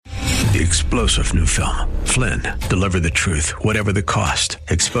The explosive new film, Flynn, deliver the truth, whatever the cost,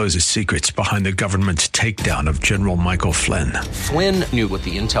 exposes secrets behind the government's takedown of General Michael Flynn. Flynn knew what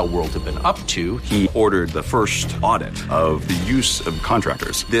the intel world had been up to. He ordered the first audit of the use of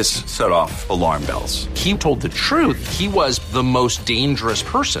contractors. This set off alarm bells. He told the truth. He was the most dangerous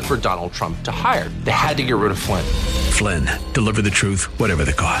person for Donald Trump to hire. They had to get rid of Flynn. Flynn, deliver the truth, whatever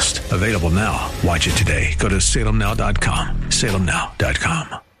the cost. Available now. Watch it today. Go to salemnow.com.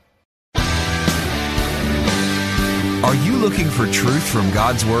 salemnow.com. Are you looking for truth from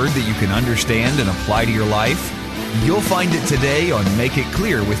God's Word that you can understand and apply to your life? You'll find it today on Make It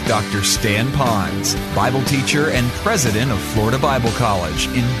Clear with Dr. Stan Ponz, Bible teacher and president of Florida Bible College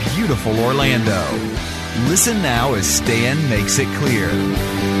in beautiful Orlando. Listen now as Stan makes it clear.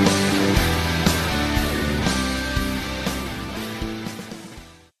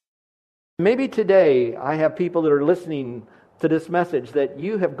 Maybe today I have people that are listening to this message that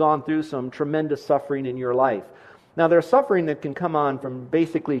you have gone through some tremendous suffering in your life. Now, there's suffering that can come on from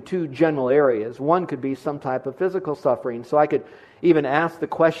basically two general areas. One could be some type of physical suffering. So I could even ask the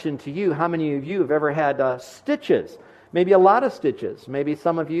question to you, how many of you have ever had stitches? Maybe a lot of stitches. Maybe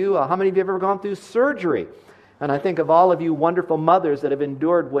some of you, how many of you have ever gone through surgery? And I think of all of you wonderful mothers that have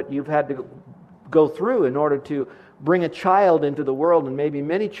endured what you've had to go through in order to bring a child into the world, and maybe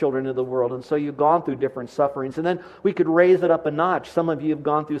many children into the world. And so you've gone through different sufferings. And then we could raise it up a notch. Some of you have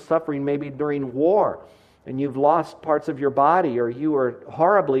gone through suffering maybe during war, and you've lost parts of your body, or you were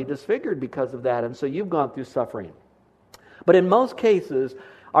horribly disfigured because of that, and so you've gone through suffering. But in most cases,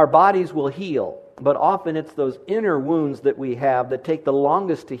 our bodies will heal, but often it's those inner wounds that we have that take the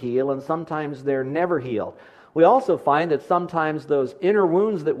longest to heal, and sometimes they're never healed. We also find that sometimes those inner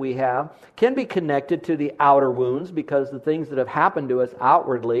wounds that we have can be connected to the outer wounds, because the things that have happened to us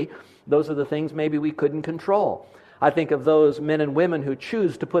outwardly, those are the things maybe we couldn't control. I think of those men and women who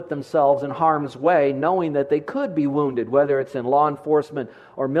choose to put themselves in harm's way, knowing that they could be wounded, whether it's in law enforcement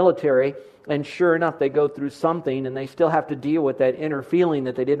or military, and sure enough, they go through something, and they still have to deal with that inner feeling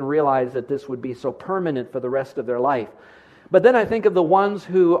that they didn't realize that this would be so permanent for the rest of their life. But then I think of the ones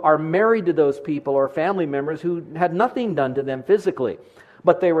who are married to those people or family members who had nothing done to them physically,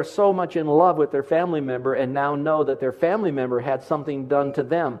 but they were so much in love with their family member and now know that their family member had something done to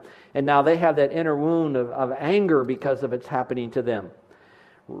them. And now they have that inner wound of anger because of it's happening to them.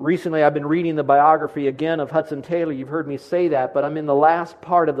 Recently, I've been reading the biography again of Hudson Taylor. You've heard me say that, but I'm in the last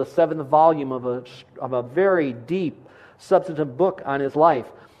part of the 7th volume of a very deep, substantive book on his life.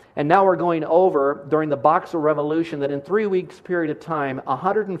 And now we're going over, during the Boxer Revolution, that in 3 weeks' period of time,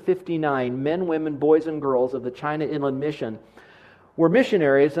 159 men, women, boys, and girls of the China Inland Mission were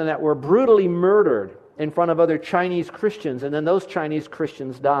missionaries and that were brutally murdered in front of other Chinese Christians, and then those Chinese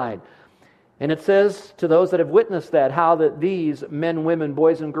Christians died. And it says to those that have witnessed that, how that these men, women,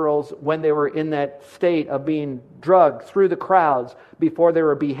 boys, and girls, when they were in that state of being drugged through the crowds before they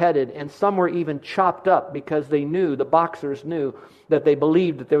were beheaded, and some were even chopped up because they knew, the Boxers knew, that they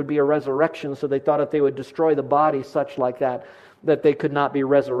believed that there would be a resurrection, so they thought if they would destroy the body such like that, that they could not be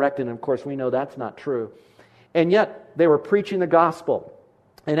resurrected. And of course, we know that's not true. And yet, they were preaching the gospel.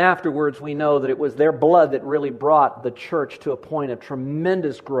 And afterwards, we know that it was their blood that really brought the church to a point of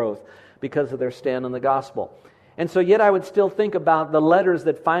tremendous growth because of their stand on the gospel. And so yet I would still think about the letters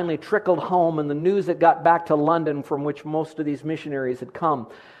that finally trickled home and the news that got back to London, from which most of these missionaries had come.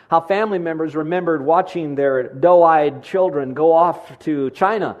 How family members remembered watching their doe-eyed children go off to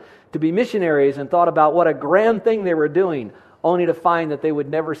China to be missionaries and thought about what a grand thing they were doing, only to find that they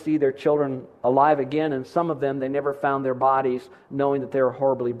would never see their children alive again, and some of them, they never found their bodies, knowing that they were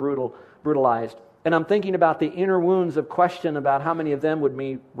horribly brutalized. And I'm thinking about the inner wounds of question about how many of them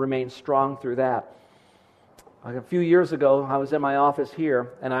would remain strong through that. A few years ago, I was in my office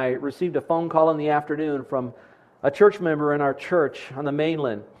here, and I received a phone call in the afternoon from a church member in our church on the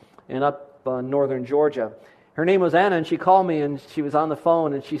mainland in up northern Georgia. Her name was Anna, and she called me, and she was on the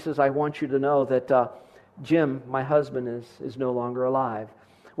phone, and she says, "I want you to know that Jim, my husband, is no longer alive."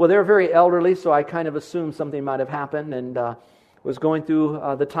 Well, they're very elderly, so I kind of assumed something might have happened, and was going through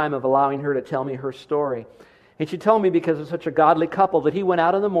the time of allowing her to tell me her story. And she told me, because of such a godly couple, that he went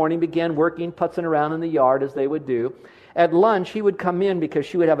out in the morning, began working, putzing around in the yard as they would do. At lunch, he would come in because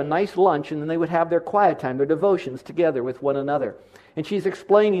she would have a nice lunch, and then they would have their quiet time, their devotions together with one another. And she's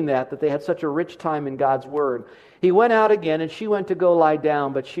explaining that they had such a rich time in God's Word. He went out again, and she went to go lie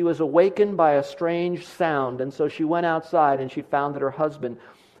down, but she was awakened by a strange sound, and so she went outside, and she found that her husband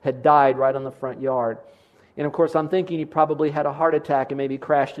had died right on the front yard. And of course, I'm thinking he probably had a heart attack and maybe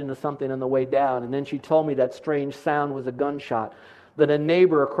crashed into something on the way down. And then she told me that strange sound was a gunshot, that a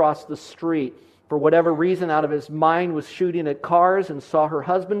neighbor across the street for whatever reason, out of his mind was shooting at cars and saw her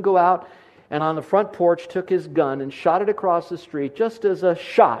husband go out and on the front porch took his gun and shot it across the street just as a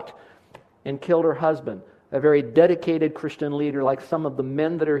shot and killed her husband, a very dedicated Christian leader like some of the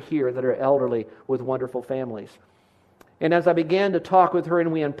men that are here that are elderly with wonderful families. And as I began to talk with her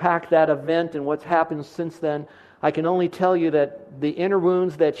and we unpacked that event and what's happened since then, I can only tell you that the inner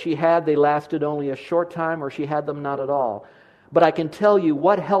wounds that she had, they lasted only a short time or she had them not at all. But I can tell you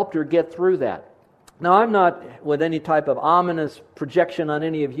what helped her get through that. Now, I'm not with any type of ominous projection on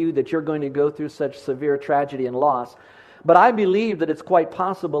any of you that you're going to go through such severe tragedy and loss. But I believe that it's quite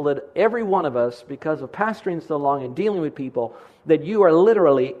possible that every one of us, because of pastoring so long and dealing with people, that you are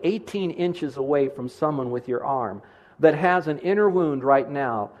literally 18 inches away from someone with your arm that has an inner wound right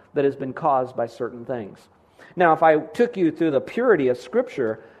now that has been caused by certain things. Now, if I took you through the purity of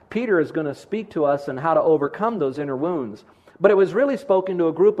Scripture, Peter is going to speak to us on how to overcome those inner wounds. But it was really spoken to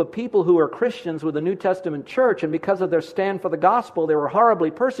a group of people who were Christians with the New Testament church, and because of their stand for the gospel, they were horribly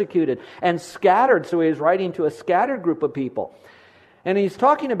persecuted and scattered. So he was writing to a scattered group of people. And he's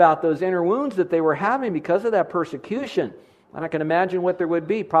talking about those inner wounds that they were having because of that persecution. And I can imagine what there would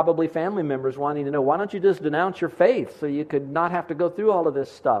be, probably family members wanting to know, why don't you just denounce your faith so you could not have to go through all of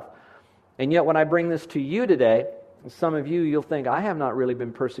this stuff? And yet when I bring this to you today, some of you, you'll think, I have not really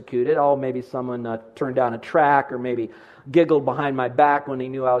been persecuted. Oh, maybe someone turned down a track or maybe giggled behind my back when he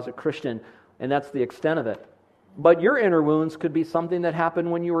knew I was a Christian, and that's the extent of it. But your inner wounds could be something that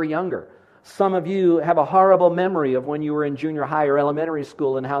happened when you were younger. Some of you have a horrible memory of when you were in junior high or elementary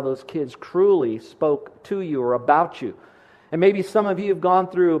school and how those kids cruelly spoke to you or about you. And maybe some of you have gone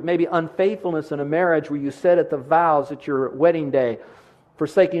through maybe unfaithfulness in a marriage where you said at the vows at your wedding day,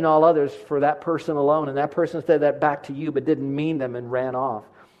 forsaking all others for that person alone, and that person said that back to you but didn't mean them and ran off.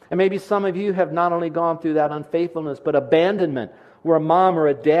 And maybe some of you have not only gone through that unfaithfulness, but abandonment, where a mom or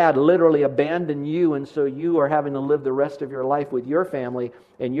a dad literally abandoned you, and so you are having to live the rest of your life with your family,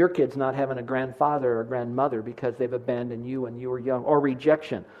 and your kids not having a grandfather or grandmother because they've abandoned you when you were young, or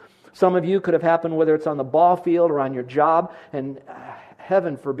rejection. Some of you could have happened whether it's on the ball field or on your job, and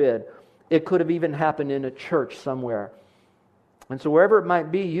heaven forbid, it could have even happened in a church somewhere. And so wherever it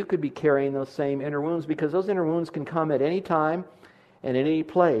might be, you could be carrying those same inner wounds, because those inner wounds can come at any time and in any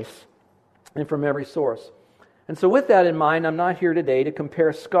place and from every source. And so with that in mind, I'm not here today to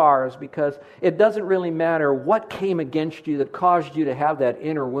compare scars, because it doesn't really matter what came against you that caused you to have that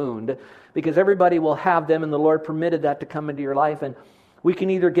inner wound, because everybody will have them, and the Lord permitted that to come into your life. And we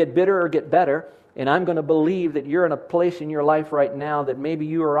can either get bitter or get better, and I'm going to believe that you're in a place in your life right now that maybe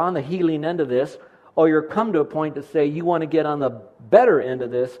you are on the healing end of this, or you're come to a point to say you want to get on the better end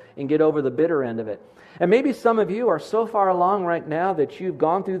of this and get over the bitter end of it. And maybe some of you are so far along right now that you've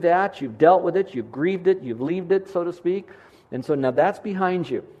gone through that, you've dealt with it, you've grieved it, you've leaved it, so to speak. And so now that's behind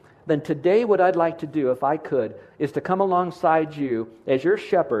you. Then today what I'd like to do, if I could, is to come alongside you as your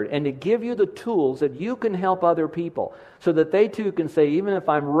shepherd and to give you the tools that you can help other people so that they too can say, even if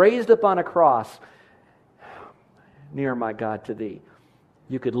I'm raised up on a cross, near my God to thee,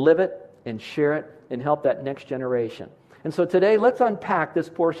 you could live it and share it and help that next generation. And so today, let's unpack this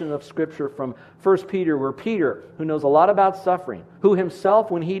portion of Scripture from 1 Peter, where Peter, who knows a lot about suffering, who himself,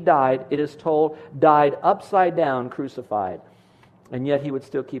 when he died, it is told, died upside down, crucified. And yet he would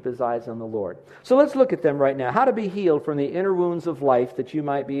still keep his eyes on the Lord. So let's look at them right now. How to be healed from the inner wounds of life that you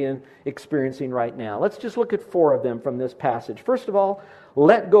might be experiencing right now. Let's just look at 4 of them from this passage. First of all,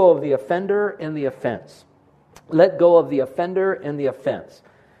 let go of the offender and the offense. Let go of the offender and the offense.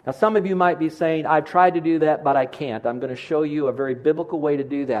 Now, some of you might be saying, I've tried to do that, but I can't. I'm going to show you a very biblical way to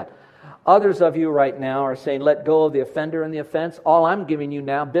do that. Others of you right now are saying, let go of the offender and the offense. All I'm giving you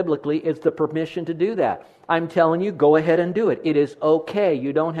now, biblically, is the permission to do that. I'm telling you, go ahead and do it. It is okay.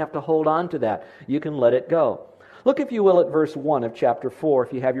 You don't have to hold on to that. You can let it go. Look, if you will, at verse 1 of chapter 4.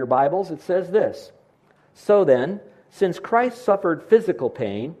 If you have your Bibles, it says this. So then, since Christ suffered physical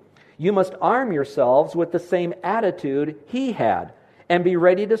pain, you must arm yourselves with the same attitude he had, and be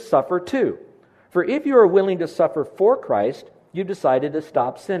ready to suffer too. For if you are willing to suffer for Christ, you've decided to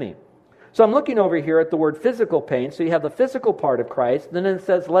stop sinning. So I'm looking over here at the word physical pain. So you have the physical part of Christ. Then it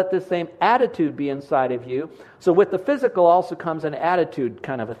says, let this same attitude be inside of you. So with the physical also comes an attitude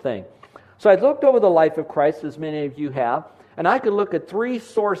kind of a thing. So I looked over the life of Christ, as many of you have, and I could look at 3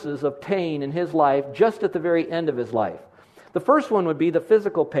 sources of pain in his life just at the very end of his life. The first one would be the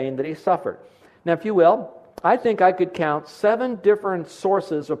physical pain that he suffered. Now, if you will, I think I could count 7 different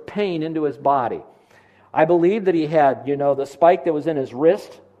sources of pain into his body. I believe that he had, the spike that was in his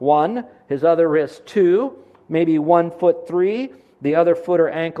wrist, 1, his other wrist, 2, maybe 1 foot 3, the other foot or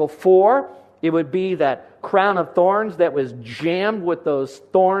ankle, 4, It would be that crown of thorns that was jammed with those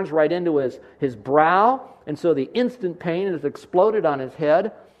thorns right into his brow. And so the instant pain has exploded on his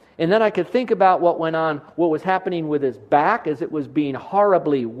head. And then I could think about what was happening with his back as it was being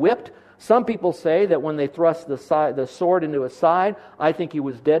horribly whipped. Some people say that when they thrust the sword into his side, I think he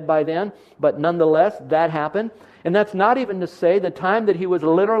was dead by then. But nonetheless, that happened. And that's not even to say the time that he was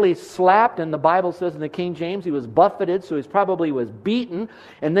literally slapped, and the Bible says in the King James he was buffeted, so he probably was beaten,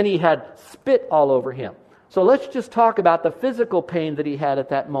 and then he had spit all over him. So let's just talk about the physical pain that he had at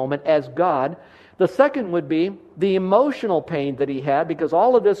that moment as God. The second would be the emotional pain that he had, because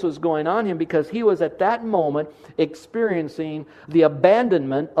all of this was going on him because he was at that moment experiencing the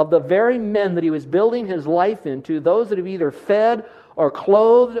abandonment of the very men that he was building his life into, those that have either fed or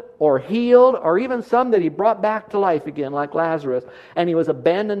clothed or healed, or even some that he brought back to life again, like Lazarus. And he was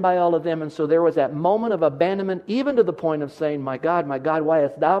abandoned by all of them. And so there was that moment of abandonment, even to the point of saying, my God, why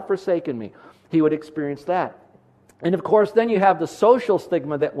hast thou forsaken me? He would experience that. And of course, then you have the social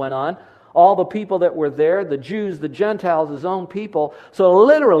stigma that went on. All the people that were there, the Jews, the Gentiles, his own people. So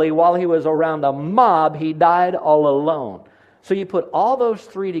literally, while he was around a mob, he died all alone. So you put all those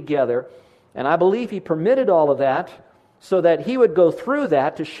three together, and I believe he permitted all of that so that he would go through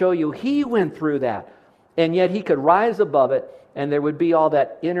that to show you he went through that. And yet he could rise above it, and there would be all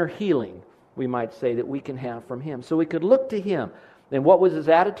that inner healing, we might say, that we can have from him. So we could look to him. And what was his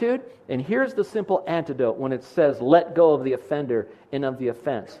attitude? And here's the simple antidote when it says, let go of the offender and of the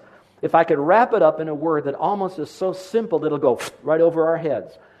offense. If I could wrap it up in a word that almost is so simple that it'll go right over our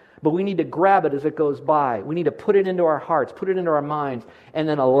heads. But we need to grab it as it goes by. We need to put it into our hearts, put it into our minds, and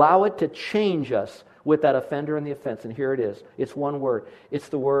then allow it to change us with that offender and the offense. And here it is. It's one word. It's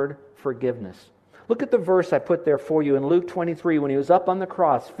the word forgiveness. Look at the verse I put there for you in Luke 23 when he was up on the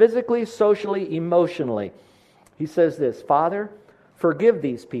cross, physically, socially, emotionally. He says this, Father, forgive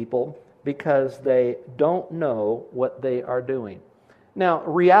these people because they don't know what they are doing. Now,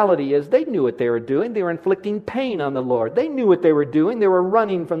 reality is they knew what they were doing. They were inflicting pain on the Lord. They knew what they were doing. They were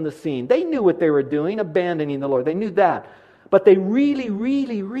running from the scene. They knew what they were doing, abandoning the Lord. They knew that. But they really,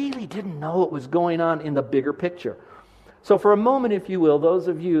 really, really didn't know what was going on in the bigger picture. So for a moment, if you will, those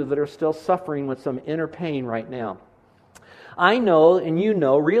of you that are still suffering with some inner pain right now, I know, and you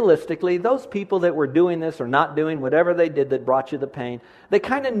know, realistically, those people that were doing this or not doing whatever they did that brought you the pain, they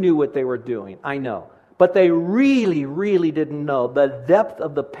kind of knew what they were doing. I know. But they really, really didn't know the depth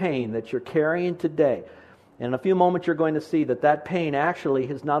of the pain that you're carrying today. And in a few moments you're going to see that pain actually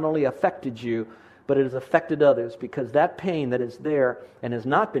has not only affected you, but it has affected others, because that pain that is there and has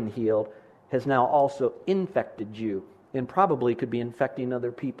not been healed has now also infected you and probably could be infecting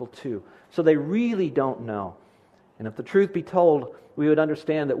other people too. So they really don't know. And if the truth be told, we would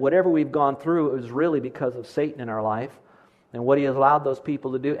understand that whatever we've gone through is really because of Satan in our life and what he has allowed those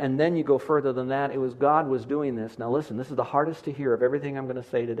people to do. And then you go further than that. It was God was doing this. Now listen, this is the hardest to hear of everything I'm going to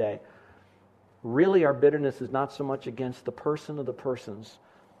say today. Really, our bitterness is not so much against the person or the persons.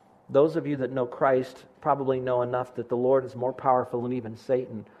 Those of you that know Christ probably know enough that the Lord is more powerful than even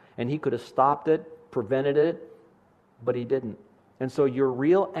Satan. And he could have stopped it, prevented it, but he didn't. And so your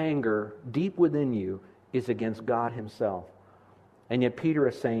real anger deep within you is against God himself. And yet Peter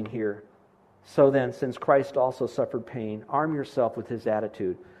is saying here, so then, since Christ also suffered pain, arm yourself with his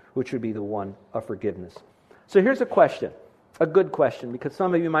attitude, which would be the one of forgiveness. So here's a question, a good question, because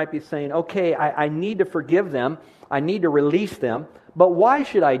some of you might be saying, okay, I need to forgive them, I need to release them, but why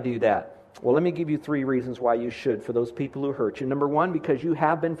should I do that? Well, let me give you 3 reasons why you should for those people who hurt you. Number 1, because you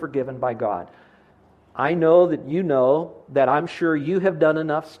have been forgiven by God. I know that you know that I'm sure you have done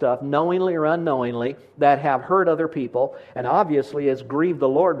enough stuff, knowingly or unknowingly, that have hurt other people, and obviously has grieved the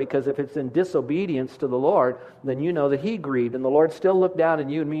Lord, because if it's in disobedience to the Lord, then you know that he grieved, and the Lord still looked down at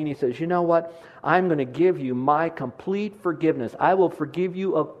you and me and he says, you know what? I'm going to give you my complete forgiveness. I will forgive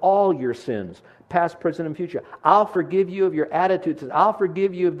you of all your sins, past, present, and future. I'll forgive you of your attitudes. I'll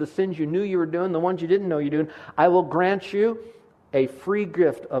forgive you of the sins you knew you were doing, the ones you didn't know you're doing. I will grant you a free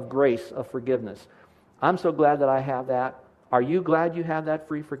gift of grace, of forgiveness. I'm so glad that I have that. Are you glad you have that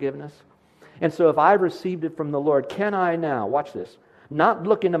free forgiveness? And so if I've received it from the Lord, can I now, watch this, not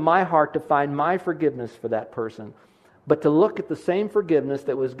look into my heart to find my forgiveness for that person, but to look at the same forgiveness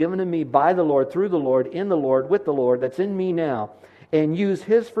that was given to me by the Lord, through the Lord, in the Lord, with the Lord, that's in me now, and use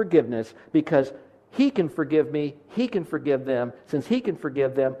his forgiveness, because he can forgive me, he can forgive them. Since he can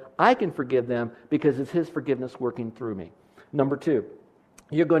forgive them, I can forgive them, because it's his forgiveness working through me. Number 2,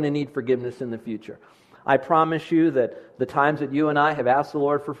 you're going to need forgiveness in the future. I promise you that the times that you and I have asked the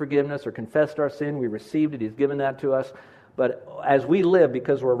Lord for forgiveness or confessed our sin, we received it, he's given that to us. But as we live,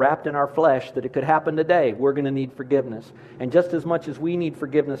 because we're wrapped in our flesh, that it could happen today, we're going to need forgiveness. And just as much as we need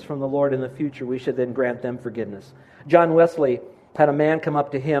forgiveness from the Lord in the future, we should then grant them forgiveness. John Wesley had a man come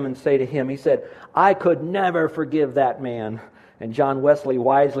up to him and say to him, he said, "I could never forgive that man." And John Wesley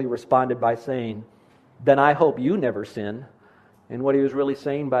wisely responded by saying, "Then I hope you never sin." And what he was really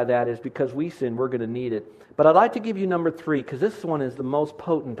saying by that is, because we sin, we're going to need it. But I'd like to give you number 3, because this one is the most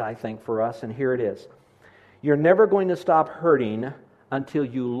potent, I think, for us, and here it is. You're never going to stop hurting until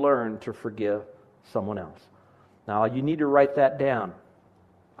you learn to forgive someone else. Now, you need to write that down.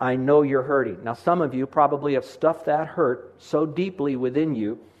 I know you're hurting. Now, some of you probably have stuffed that hurt so deeply within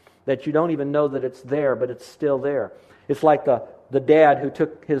you that you don't even know that it's there, but it's still there. It's like the dad who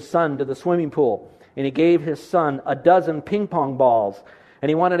took his son to the swimming pool, and he gave his son a dozen ping pong balls. And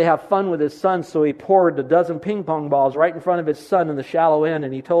he wanted to have fun with his son, so he poured a dozen ping pong balls right in front of his son in the shallow end.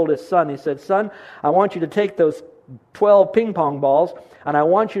 And he told his son, he said, "Son, I want you to take those 12 ping pong balls, and I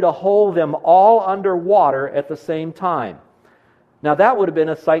want you to hold them all underwater at the same time." Now that would have been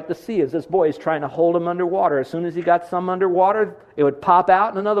a sight to see as this boy is trying to hold them underwater. As soon as he got some underwater, it would pop out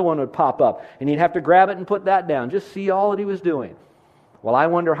and another one would pop up. And he'd have to grab it and put that down. Just see all that he was doing. Well, I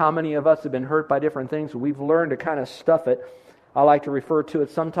wonder how many of us have been hurt by different things. We've learned to kind of stuff it. I like to refer to it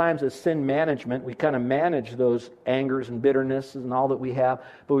sometimes as sin management. We kind of manage those angers and bitternesses and all that we have,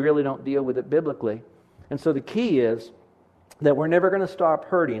 but we really don't deal with it biblically. And so the key is that we're never going to stop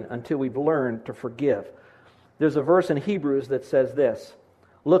hurting until we've learned to forgive. There's a verse in Hebrews that says this,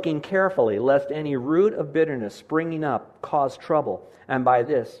 "Looking carefully, lest any root of bitterness springing up cause trouble, and by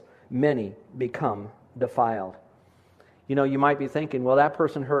this many become defiled." You know, you might be thinking, well, that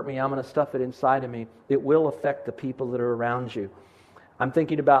person hurt me, I'm going to stuff it inside of me. It will affect the people that are around you. I'm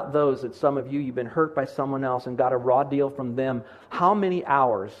thinking about those that some of you, you've been hurt by someone else and got a raw deal from them. How many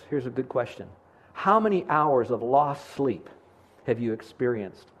hours, here's a good question, how many hours of lost sleep have you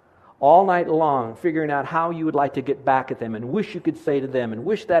experienced? All night long, figuring out how you would like to get back at them and wish you could say to them and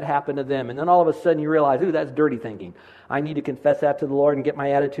wish that happened to them. And then all of a sudden you realize, ooh, that's dirty thinking. I need to confess that to the Lord and get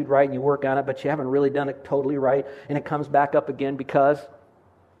my attitude right, and you work on it, but you haven't really done it totally right. And it comes back up again because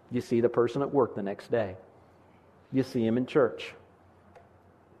you see the person at work the next day. You see him in church.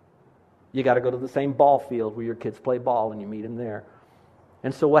 You got to go to the same ball field where your kids play ball and you meet him there.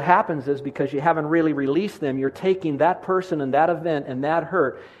 And so what happens is, because you haven't really released them, you're taking that person and that event and that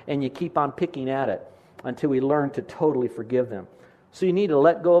hurt, and you keep on picking at it until we learn to totally forgive them. So you need to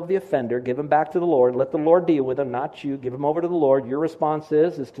let go of the offender, give him back to the Lord, let the Lord deal with him, not you. Give him over to the Lord. Your response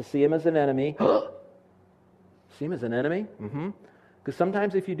is to see him as an enemy. See him as an enemy? Because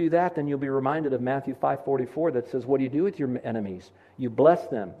sometimes if you do that, then you'll be reminded of Matthew 5:44 that says, what do you do with your enemies? You bless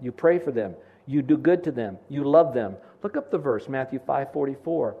them. You pray for them. You do good to them. You love them. Look up the verse, Matthew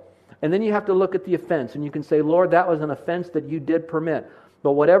 5:44. And then you have to look at the offense, and you can say, Lord, that was an offense that you did permit.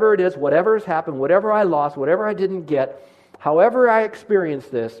 But whatever it is, whatever has happened, whatever I lost, whatever I didn't get, however I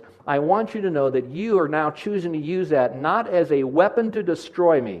experienced this, I want you to know that you are now choosing to use that not as a weapon to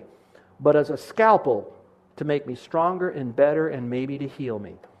destroy me, but as a scalpel to make me stronger and better and maybe to heal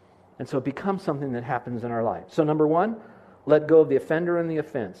me. And so it becomes something that happens in our life. So number one, let go of the offender and the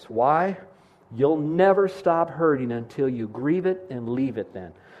offense. Why? You'll never stop hurting until you grieve it and leave it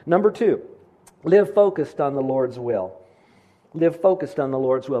then. Number two, live focused on the Lord's will. Live focused on the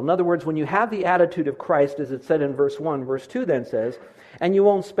Lord's will. In other words, when you have the attitude of Christ, as it said in verse 1, verse 2 then says, and you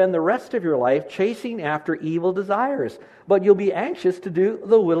won't spend the rest of your life chasing after evil desires, but you'll be anxious to do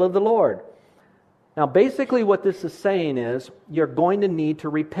the will of the Lord. Now, basically what this is saying is you're going to need to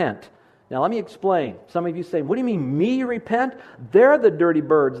repent. Now, let me explain. Some of you say, what do you mean, me repent? They're the dirty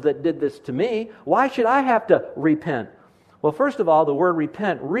birds that did this to me. Why should I have to repent? Well, first of all, the word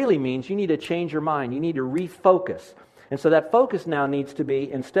repent really means you need to change your mind. You need to refocus. And so that focus now needs to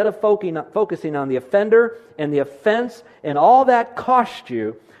be, instead of focusing on the offender and the offense and all that cost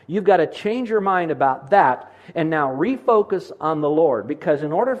you, you've got to change your mind about that and now refocus on the Lord. Because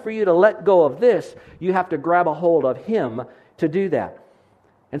in order for you to let go of this, you have to grab a hold of Him to do that.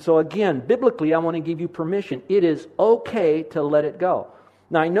 And so again, biblically, I want to give you permission. It is okay to let it go.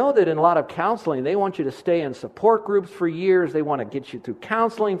 Now, I know that in a lot of counseling, they want you to stay in support groups for years. They want to get you through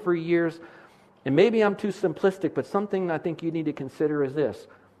counseling for years. And maybe I'm too simplistic, but something I think you need to consider is this.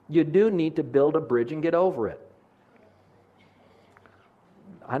 You do need to build a bridge and get over it.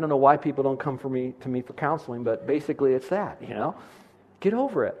 I don't know why people don't come to me for counseling, but basically it's that, Get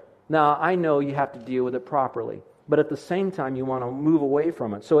over it. Now, I know you have to deal with it properly, but at the same time, you want to move away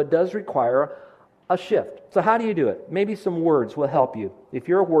from it. So it does require a shift. So how do you do it? Maybe some words will help you. If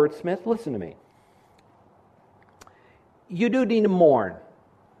you're a wordsmith, listen to me. You do need to mourn.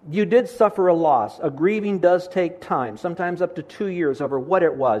 You did suffer a loss. A grieving does take time, sometimes up to 2 years over what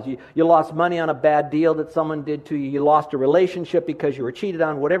it was. You lost money on a bad deal that someone did to you. You lost a relationship because you were cheated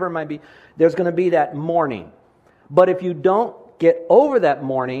on, whatever it might be. There's going to be that mourning. But if you don't get over that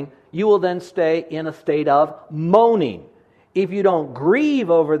mourning, you will then stay in a state of moaning. If you don't grieve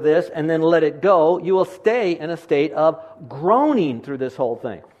over this and then let it go, you will stay in a state of groaning through this whole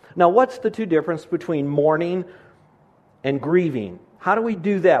thing. Now, what's the two difference between mourning and grieving? How do we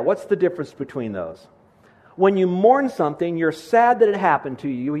do that? What's the difference between those? When you mourn something, you're sad that it happened to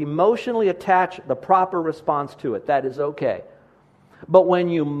you. You emotionally attach the proper response to it. That is okay. But when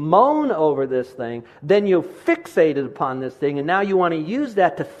you moan over this thing, then you're fixated upon this thing, and now you want to use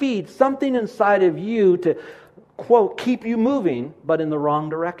that to feed something inside of you to, quote, keep you moving, but in the wrong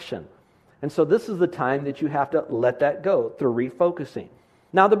direction. And so this is the time that you have to let that go through refocusing.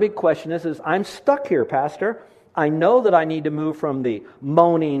 Now the big question is I'm stuck here, Pastor. I know that I need to move from the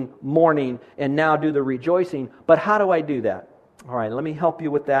moaning, mourning, and now do the rejoicing, but how do I do that? All right, let me help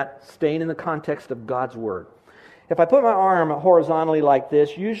you with that, staying in the context of God's Word. If I put my arm horizontally like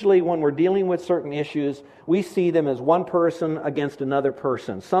this, usually when we're dealing with certain issues, we see them as one person against another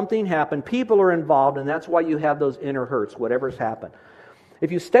person. Something happened, people are involved, and that's why you have those inner hurts, whatever's happened.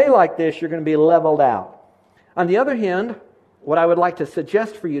 If you stay like this, you're going to be leveled out. On the other hand, what I would like to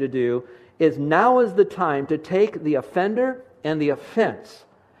suggest for you to do is now is the time to take the offender and the offense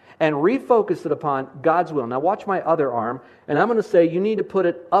and refocus it upon God's will. Now watch my other arm, and I'm going to say you need to put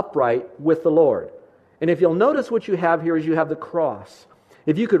it upright with the Lord. And if you'll notice what you have here is you have the cross.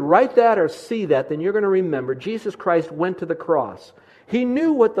 If you could write that or see that, then you're going to remember Jesus Christ went to the cross. He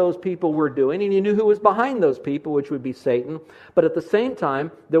knew what those people were doing, and He knew who was behind those people, which would be Satan. But at the same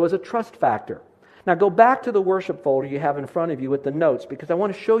time, there was a trust factor. Now go back to the worship folder you have in front of you with the notes, because I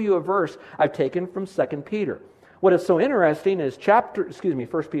want to show you a verse I've taken from 2 Peter. What is so interesting is 1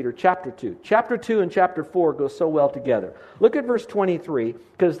 Peter chapter 2. Chapter 2 and chapter 4 go so well together. Look at verse 23,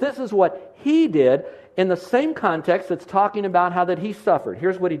 because this is what He did in the same context that's talking about how that He suffered.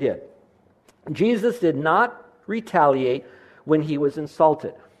 Here's what He did. Jesus did not retaliate when He was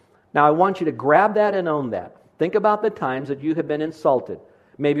insulted. Now I want you to grab that and own that. Think about the times that you have been insulted.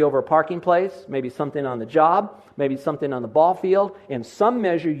 Maybe over a parking place, maybe something on the job, maybe something on the ball field. In some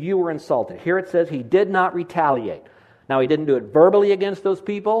measure, you were insulted. Here it says He did not retaliate. Now, He didn't do it verbally against those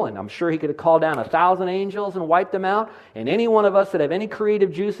people, and I'm sure He could have called down 1,000 angels and wiped them out. And any one of us that have any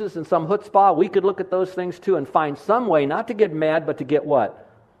creative juices and some chutzpah, we could look at those things too and find some way not to get mad, but to get what?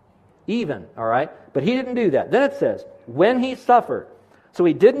 Even, all right? But He didn't do that. Then it says, when He suffered. So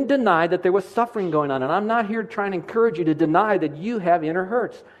He didn't deny that there was suffering going on. And I'm not here trying to encourage you to deny that you have inner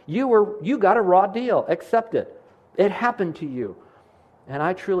hurts. You got a raw deal. Accept it. It happened to you. And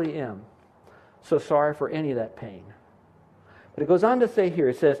I truly am so sorry for any of that pain. But it goes on to say here,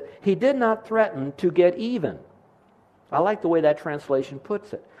 it says, He did not threaten to get even. I like the way that translation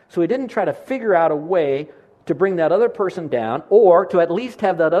puts it. So He didn't try to figure out a way to bring that other person down, or to at least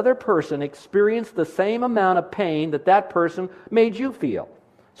have that other person experience the same amount of pain that that person made you feel.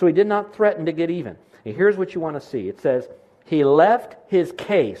 So He did not threaten to get even. And here's what you want to see. It says, He left His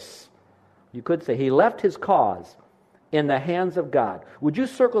case. You could say He left His cause in the hands of God. Would you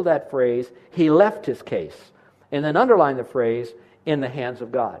circle that phrase, He left His case, and then underline the phrase, in the hands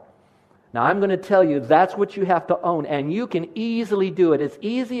of God. Now I'm going to tell you that's what you have to own, and you can easily do it. It's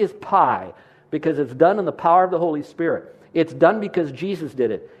easy as pie, because it's done in the power of the Holy Spirit. It's done because Jesus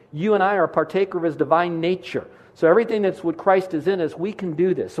did it. You and I are a partaker of His divine nature. So everything that's what Christ is in us, we can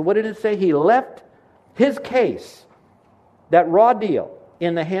do this. So what did it say? He left His case, that raw deal,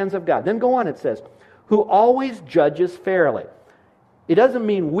 in the hands of God. Then go on, it says, who always judges fairly. It doesn't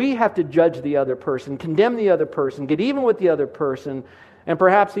mean we have to judge the other person, condemn the other person, get even with the other person, and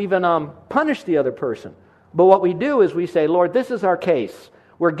perhaps even punish the other person. But what we do is we say, Lord, this is our case.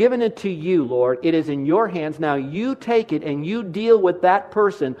 We're giving it to You, Lord. It is in Your hands. Now You take it and You deal with that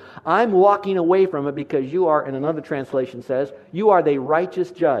person. I'm walking away from it because You are, and another translation says, You are the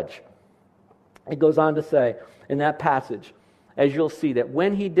righteous judge. It goes on to say in that passage, as you'll see, that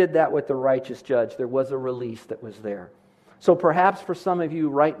when He did that with the righteous judge, there was a release that was there. So perhaps for some of you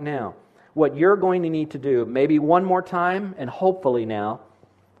right now, what you're going to need to do, maybe one more time, and hopefully now,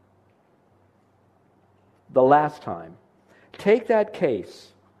 the last time, take that case,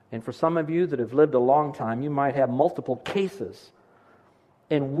 and for some of you that have lived a long time, you might have multiple cases.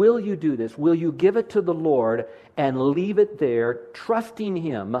 And will you do this? Will you give it to the Lord and leave it there, trusting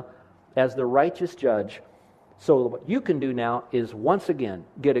Him as the righteous judge? So what you can do now is once again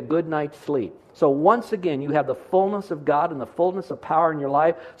get a good night's sleep. So once again you have the fullness of God and the fullness of power in your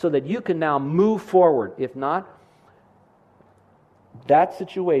life so that you can now move forward. If not, That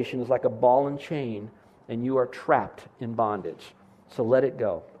situation is like a ball and chain, and you are trapped in bondage. So let it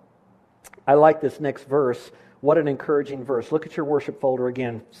go. I like this next verse. What an encouraging verse. Look at your worship folder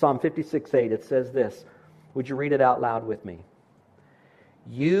again. Psalm 56:8. It says this. Would you read it out loud with me?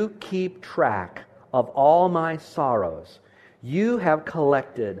 You keep track of all my sorrows. You have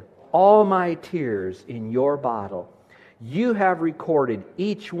collected all my tears in your bottle. You have recorded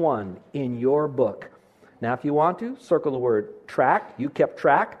each one in your book. Now, if you want to, circle the word track. You kept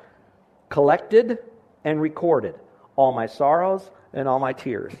track, collected, and recorded all my sorrows and all my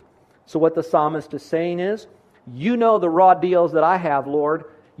tears. So what the psalmist is saying is, you know the raw deals that I have, Lord.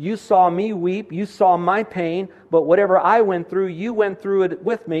 You saw me weep. You saw my pain. But whatever I went through, you went through it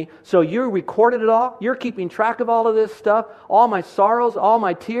with me. So you recorded it all. You're keeping track of all of this stuff. All my sorrows, all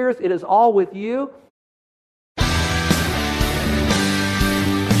my tears. It is all with you.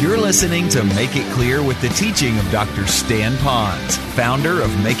 You're listening to Make It Clear with the teaching of Dr. Stan Ponz, founder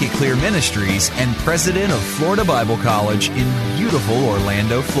of Make It Clear Ministries and president of Florida Bible College in beautiful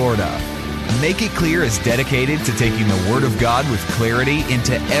Orlando, Florida. Make It Clear is dedicated to taking the Word of God with clarity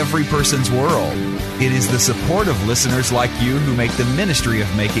into every person's world. It is the support of listeners like you who make the ministry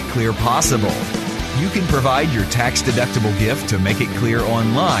of Make It Clear possible. You can provide your tax-deductible gift to Make It Clear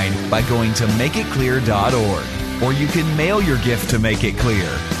online by going to makeitclear.org. Or you can mail your gift to Make It Clear,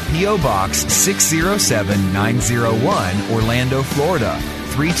 P.O. Box 607901, Orlando, Florida,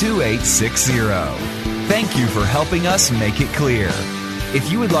 32860. Thank you for helping us make it clear. If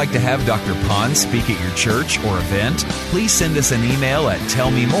you would like to have Dr. Ponz speak at your church or event, please send us an email at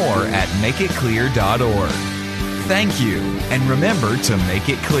tellmemore@makeitclear.org. Thank you, and remember to make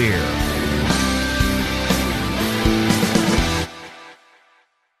it clear.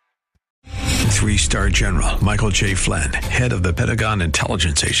 Three-star General Michael J. Flynn, head of the Pentagon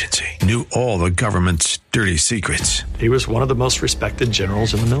Intelligence Agency, knew all the government's dirty secrets. He was one of the most respected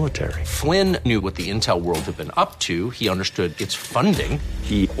generals in the military. Flynn knew what the intel world had been up to. He understood its funding.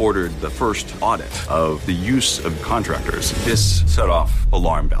 He ordered the first audit of the use of contractors. This set off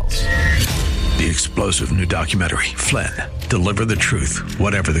alarm bells. The explosive new documentary, Flynn, Deliver the Truth,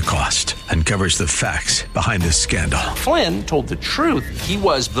 Whatever the Cost, uncovers the facts behind this scandal. Flynn told the truth. He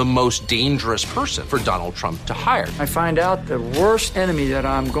was the most dangerous person for Donald Trump to hire. I find out the worst enemy that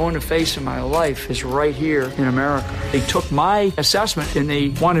I'm going to face in my life is right here in America. They took my assessment and they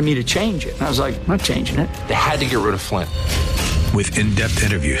wanted me to change it. And I was like, I'm not changing it. They had to get rid of Flynn. With in-depth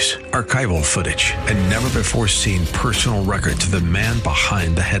interviews, archival footage, and never-before-seen personal records of the man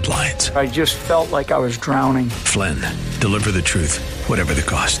behind the headlines. I just felt like I was drowning. Flynn, Deliver the Truth, Whatever the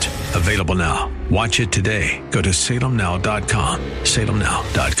Cost. Available now. Watch it today. Go to salemnow.com.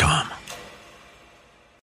 salemnow.com.